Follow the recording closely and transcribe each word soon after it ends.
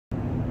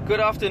Good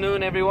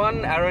afternoon,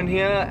 everyone. Aaron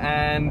here,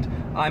 and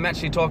I'm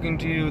actually talking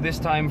to you this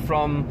time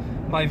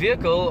from my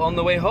vehicle on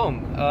the way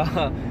home.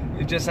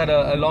 We've just had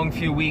a long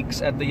few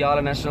weeks at the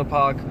Yala National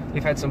Park.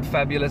 We've had some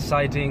fabulous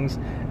sightings,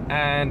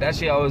 and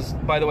actually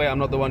by the way, I'm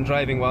not the one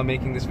driving while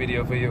making this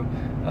video for you.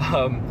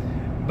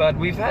 But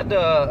we've had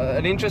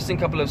an interesting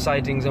couple of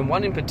sightings, and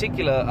one in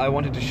particular I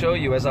wanted to show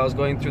you as I was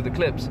going through the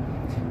clips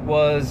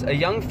was a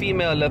young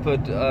female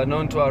leopard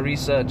known to our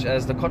research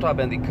as the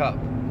Kotabandi cub.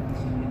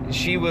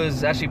 She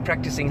was actually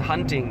practicing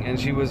hunting, and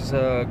she was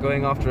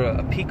going after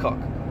a peacock,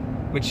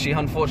 which she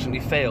unfortunately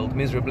failed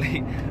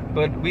miserably.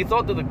 But we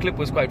thought that the clip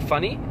was quite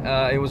funny.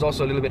 It was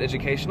also a little bit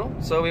educational,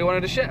 so we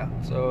wanted to share.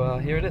 So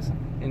here it is.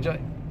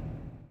 Enjoy.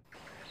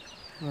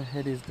 Her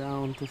head is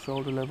down to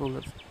shoulder level.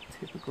 That's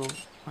typical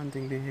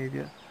hunting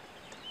behavior.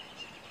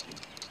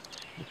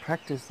 The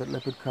practice that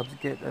leopard cubs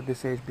get at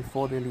this age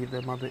before they leave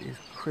their mother is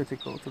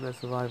critical to their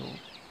survival.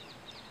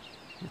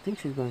 I think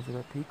she's going for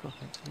that peacock,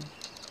 actually.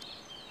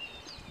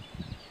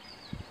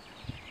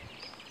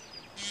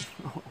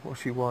 Or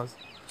she was.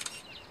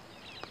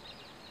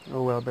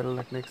 Oh well, better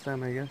luck next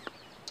time, I guess.